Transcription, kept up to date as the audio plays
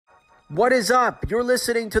What is up? You're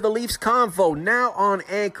listening to the Leafs Convo, now on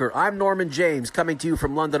Anchor. I'm Norman James, coming to you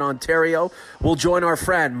from London, Ontario. We'll join our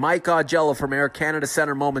friend Mike Augello from Air Canada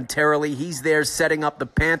Centre momentarily. He's there setting up the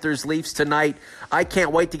Panthers Leafs tonight. I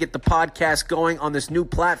can't wait to get the podcast going on this new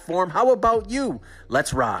platform. How about you?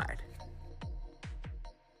 Let's ride.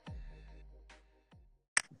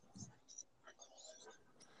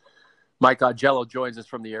 Mike Augello joins us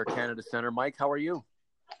from the Air Canada Centre. Mike, how are you?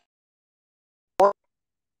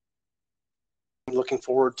 Looking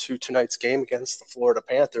forward to tonight's game against the Florida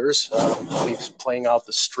Panthers. Leafs playing out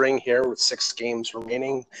the string here with 6 games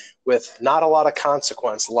remaining with not a lot of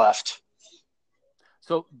consequence left.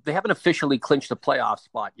 So they haven't officially clinched a playoff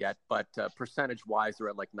spot yet, but percentage-wise, they're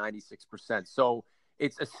at like 96%. So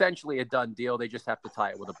it's essentially a done deal. They just have to tie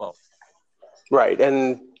it with a bow. Right,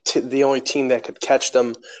 and the only team that could catch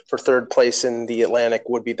them for third place in the Atlantic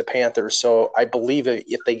would be the Panthers. So I believe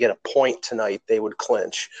if they get a point tonight, they would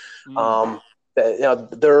clinch.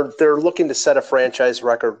 They're looking to set a franchise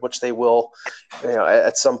record, which they will,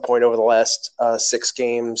 at some point over the last 6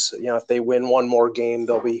 games. If they win one more game,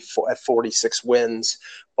 they'll be at 46 wins.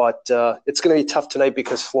 But it's going to be tough tonight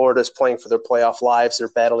because Florida is playing for their playoff lives. They're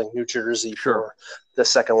battling New Jersey for the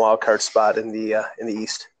second wild card spot in the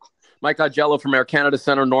East. Mike Augello from Air Canada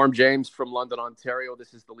Centre, Norm James from London, Ontario.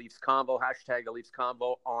 This is the Leafs Convo, hashtag the Leafs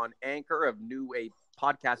Convo on Anchor, a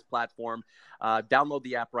podcast platform. Download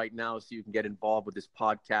the app right now so you can get involved with this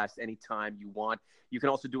podcast anytime you want. You can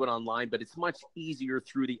also do it online, but it's much easier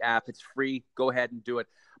through the app. It's free. Go ahead and do it.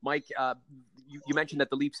 Mike, you mentioned that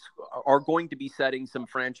the Leafs are going to be setting some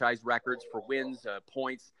franchise records for wins,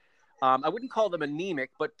 points. I wouldn't call them anemic,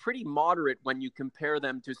 but pretty moderate when you compare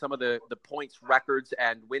them to some of the points records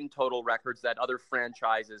and win total records that other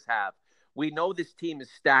franchises have. We know this team is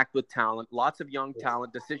stacked with talent, lots of young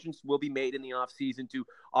talent. Decisions will be made in the offseason to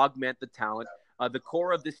augment the talent. The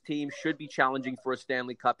core of this team should be challenging for a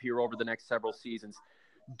Stanley Cup here over the next several seasons.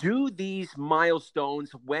 Do these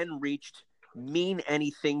milestones, when reached, mean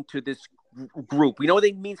anything to this group? We know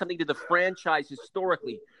they mean something to the franchise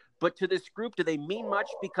historically, but to this group, do they mean much?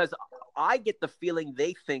 Because I get the feeling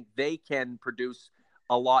they think they can produce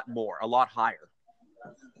a lot more, a lot higher.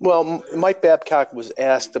 Well, Mike Babcock was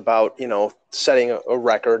asked about, setting a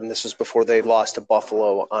record, and this was before they lost to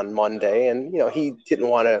Buffalo on Monday. And, he didn't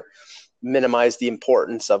want to minimize the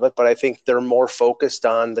importance of it, but I think they're more focused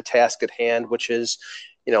on the task at hand, which is,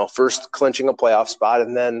 first clinching a playoff spot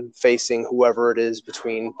and then facing whoever it is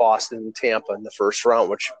between Boston and Tampa in the first round,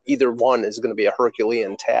 which either one is going to be a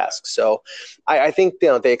Herculean task. So I think,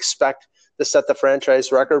 they expect to set the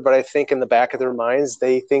franchise record, but I think in the back of their minds,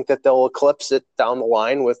 they think that they'll eclipse it down the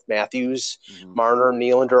line with Matthews, Marner,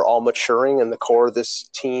 Nylander all maturing and the core of this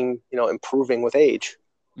team, improving with age.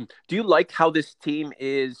 Do you like how this team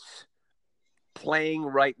is playing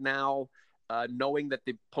right now, knowing that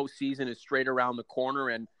the postseason is straight around the corner?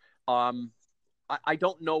 And I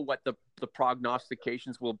don't know what the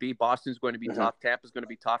prognostications will be. Boston's going to be tough. Tampa's going to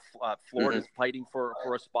be tough. Florida's fighting for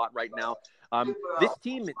a spot right now. This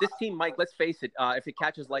team, Mike, let's face it, if it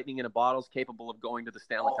catches lightning in a bottle, is capable of going to the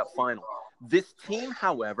Stanley Cup final. This team,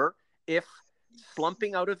 however, if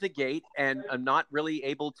slumping out of the gate and not really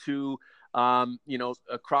able to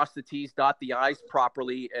cross the T's, dot the I's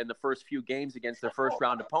properly in the first few games against their first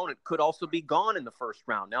round opponent, could also be gone in the first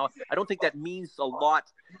round. Now, I don't think that means a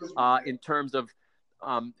lot in terms of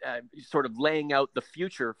sort of laying out the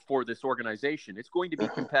future for this organization. It's going to be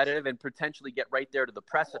competitive and potentially get right there to the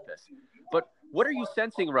precipice. But what are you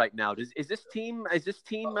sensing right now? Is this team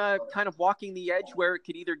kind of walking the edge where it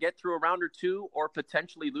could either get through a round or two or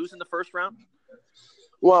potentially lose in the first round?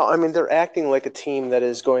 Well, I mean, they're acting like a team that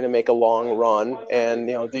is going to make a long run, and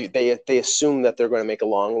they assume that they're going to make a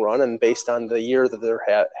long run, and based on the year that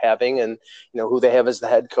they're having, and who they have as the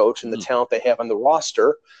head coach and the talent they have on the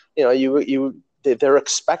roster, they're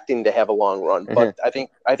expecting to have a long run. But I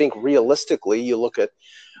think realistically, you look at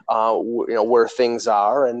where things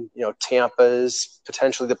are, and Tampa is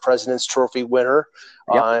potentially the President's Trophy winner.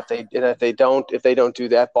 If they don't do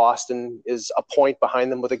that, Boston is a point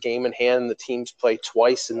behind them with a game in hand, and the teams play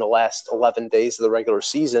twice in the last 11 days of the regular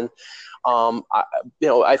season.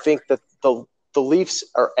 I think that the Leafs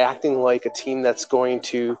are acting like a team that's going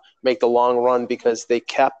to make the long run because they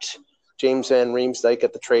kept James Van Riemsdyk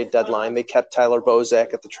at the trade deadline. They kept Tyler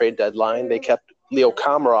Bozak at the trade deadline. They kept Leo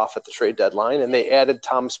Komarov at the trade deadline, and they added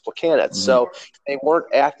Thomas Plekanec. So they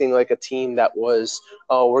weren't acting like a team that was,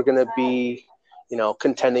 we're going to be,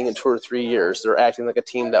 contending in 2 or 3 years. They're acting like a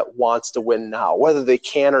team that wants to win now. Whether they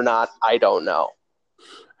can or not, I don't know.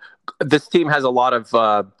 This team has a lot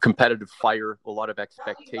of competitive fire, a lot of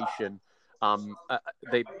expectation.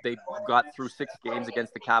 They got through 6 games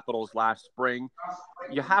against the Capitals last spring.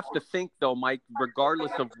 You have to think, though, Mike,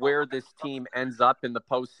 regardless of where this team ends up in the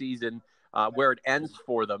postseason, where it ends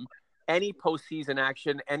for them, any postseason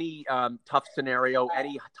action, any tough scenario,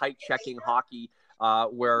 any tight checking hockey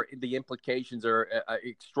where the implications are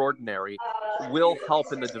extraordinary will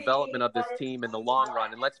help in the development of this team in the long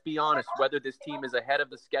run. And let's be honest, whether this team is ahead of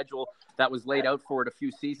the schedule that was laid out for it a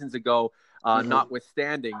few seasons ago,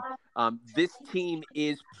 notwithstanding, this team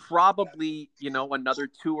is probably, another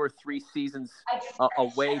 2 or 3 seasons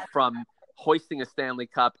away from hoisting a Stanley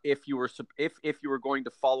Cup if you were going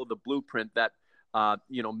to follow the blueprint that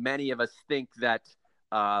many of us think that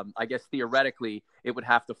I guess theoretically it would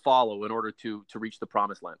have to follow in order to reach the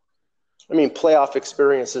promised land. I mean, playoff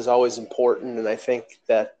experience is always important, and I think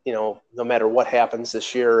that, no matter what happens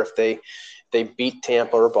this year, if they beat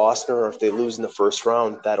Tampa or Boston, or if they lose in the first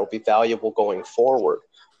round, that'll be valuable going forward.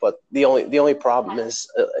 But the only problem is,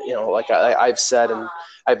 like I've said and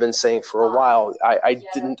I've been saying for a while, I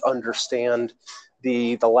didn't understand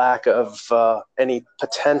the lack of any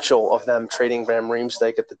potential of them trading Van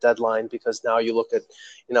Riemsdyk at the deadline, because now you look at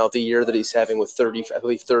the year that he's having with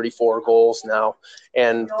 34 goals now,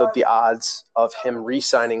 and the odds of him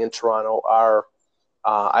re-signing in Toronto are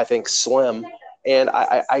I think slim. And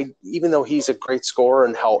I even though he's a great scorer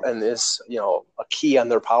and is a key on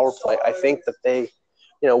their power play, I think that they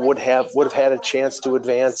would have had a chance to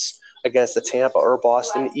advance against the Tampa or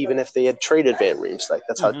Boston, even if they had traded Van Riemsdyk.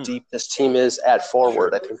 That's how deep this team is at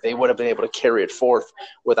forward. Sure. I think they would have been able to carry it forth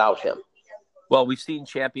without him. Well, we've seen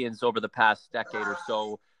champions over the past decade or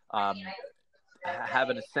so have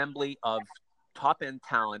an assembly of top-end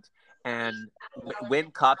talent and win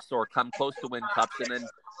cups or come close to win cups, and then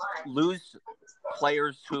lose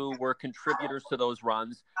players who were contributors to those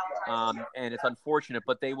runs. And it's unfortunate,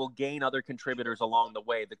 but they will gain other contributors along the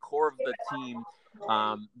way. The core of the team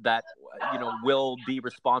that will be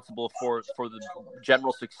responsible for the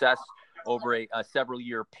general success over a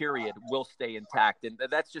several-year period will stay intact, and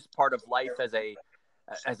that's just part of life as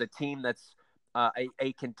a team that's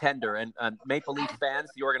a contender. And Maple Leaf fans,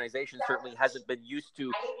 the organization certainly hasn't been used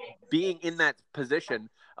to being in that position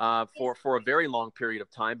for a very long period of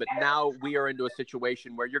time. But now we are into a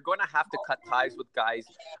situation where you're going to have to cut ties with guys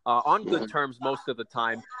on good terms most of the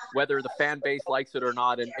time, whether the fan base likes it or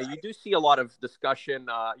not. And you do see a lot of discussion,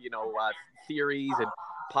 theories and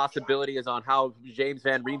possibilities on how James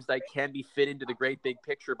Van Riemsdyk can be fit into the great big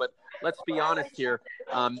picture. But let's be honest here.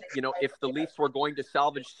 If the Leafs were going to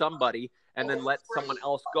salvage somebody and then let someone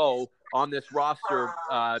else go on this roster,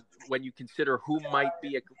 when you consider who might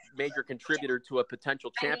be a major contributor to a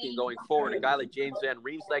potential champion going forward, a guy like James Van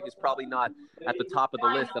Riemsdyk is probably not at the top of the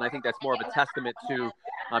list. And I think that's more of a testament to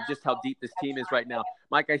just how deep this team is right now.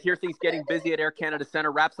 Mike, I hear things getting busy at Air Canada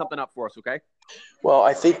Centre. Wrap something up for us, okay? Well,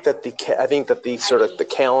 I think that the sort of the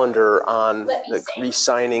calendar on the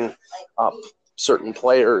re-signing certain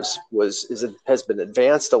players has been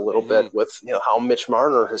advanced a little bit with how Mitch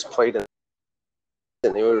Marner has played in.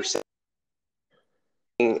 And we were saying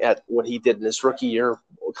at what he did in his rookie year,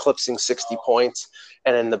 eclipsing 60 points,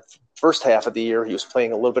 and in the first half of the year, he was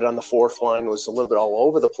playing a little bit on the fourth line, was a little bit all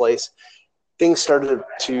over the place. Things started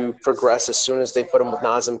to progress as soon as they put him with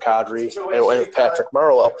Nazem Kadri and with Patrick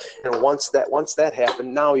Marleau. And once that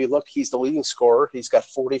happened, now you look, he's the leading scorer. He's got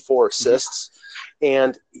 44 assists,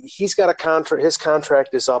 and he's got a contract. His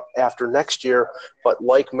contract is up after next year, but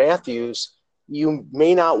like Matthews, you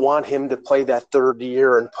may not want him to play that third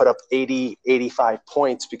year and put up 80, 85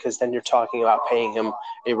 points, because then you're talking about paying him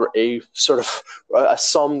a sort of a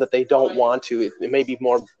sum that they don't want to. It may be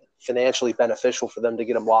more financially beneficial for them to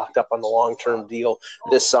get him locked up on the long-term deal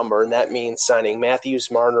this summer, and that means signing Matthews,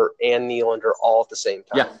 Marner, and Nylander all at the same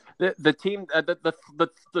time. Yeah, the team,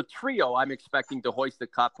 the trio I'm expecting to hoist the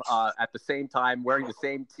cup at the same time, wearing the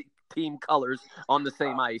same team colors on the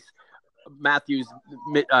same ice. Matthews,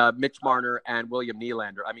 Mitch Marner, and William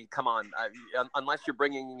Nylander. I mean, come on. Unless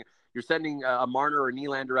you're sending a Marner or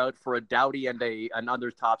Nylander out for a Doughty and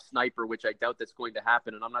another top sniper, which I doubt that's going to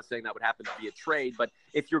happen. And I'm not saying that would happen to be a trade, but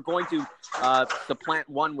if you're going to supplant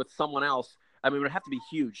one with someone else, I mean, it would have to be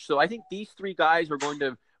huge. So I think these three guys are going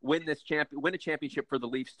to win a championship for the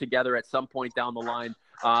Leafs together at some point down the line.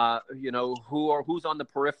 Who's on the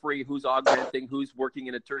periphery, who's augmenting, who's working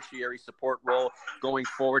in a tertiary support role going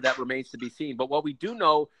forward, that remains to be seen. But what we do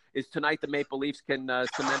know is tonight the Maple Leafs can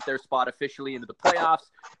cement their spot officially into the playoffs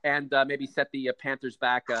and maybe set the Panthers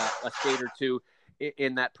back a skate or two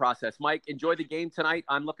in that process. Mike, enjoy the game tonight.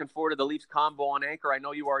 I'm looking forward to the Leafs combo on Anchor. I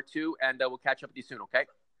know you are too, and we'll catch up with you soon, okay?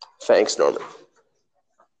 Thanks, Norman.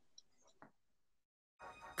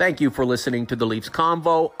 Thank you for listening to the Leafs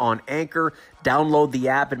Convo on Anchor. Download the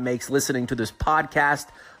app. It makes listening to this podcast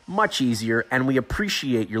much easier, and we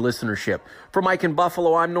appreciate your listenership. For Mike in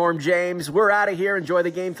Buffalo, I'm Norm James. We're out of here. Enjoy the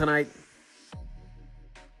game tonight.